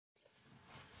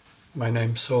My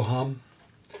name's Soham.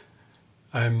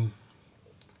 I'm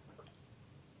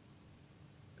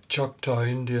Choctaw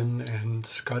Indian and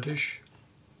Scottish.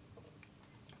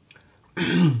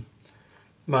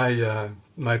 My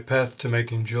path to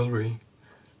making jewelry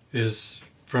is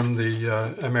from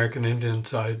the American Indian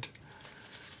side.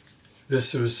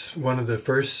 This was one of the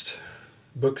first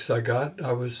books I got.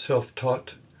 I was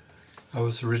self-taught. I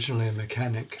was originally a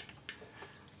mechanic.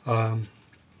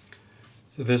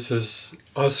 So this is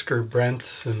Oscar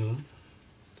Branson.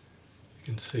 You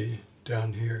can see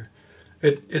down here.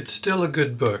 It's still a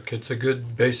good book. It's a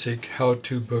good basic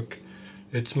how-to book.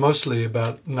 It's mostly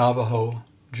about Navajo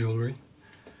jewelry.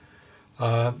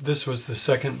 This was the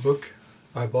second book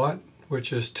I bought,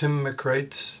 which is Tim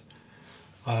McCrate's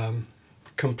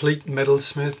Complete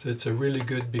Metalsmith. It's a really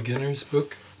good beginner's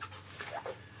book.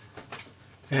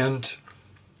 And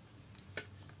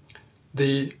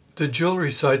the jewelry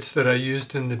sites that I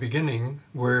used in the beginning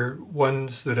were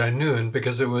ones that I knew, and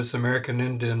because it was American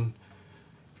Indian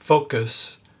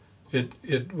focus,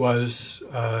 it was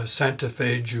Santa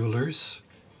Fe Jewelers,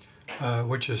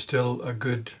 which is still a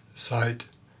good site,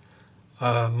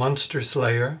 Monster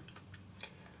Slayer,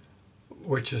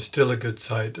 which is still a good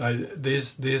site.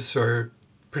 These are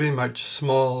pretty much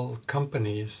small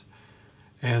companies,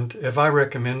 and if I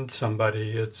recommend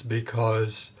somebody, it's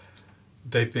because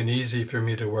they've been easy for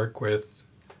me to work with,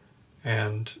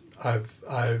 and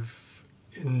I've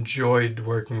enjoyed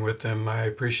working with them. I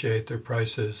appreciate their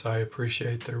prices. I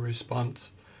appreciate their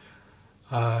response.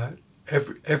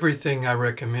 Everything I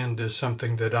recommend is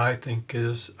something that I think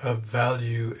is of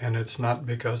value, and it's not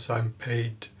because I'm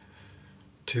paid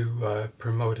to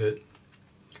promote it.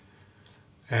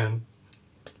 And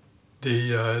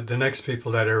the next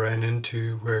people that I ran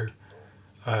into were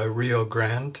Rio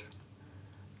Grande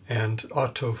and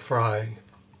Otto Fry.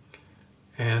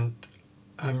 And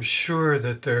I'm sure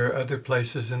that there are other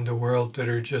places in the world that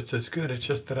are just as good. It's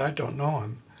just that I don't know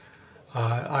them.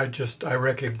 I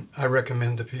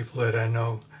recommend the people that I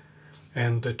know.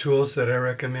 And the tools that I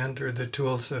recommend are the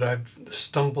tools that I've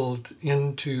stumbled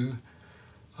into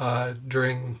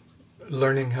during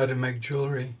learning how to make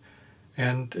jewelry.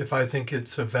 And if I think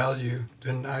it's of value,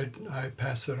 then I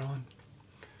pass it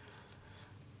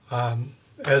on.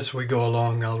 As we go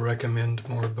along, I'll recommend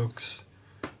more books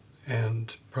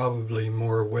and probably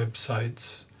more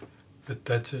websites, but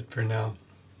that's it for now.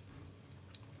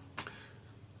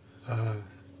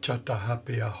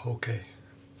 Chatahapia hoke.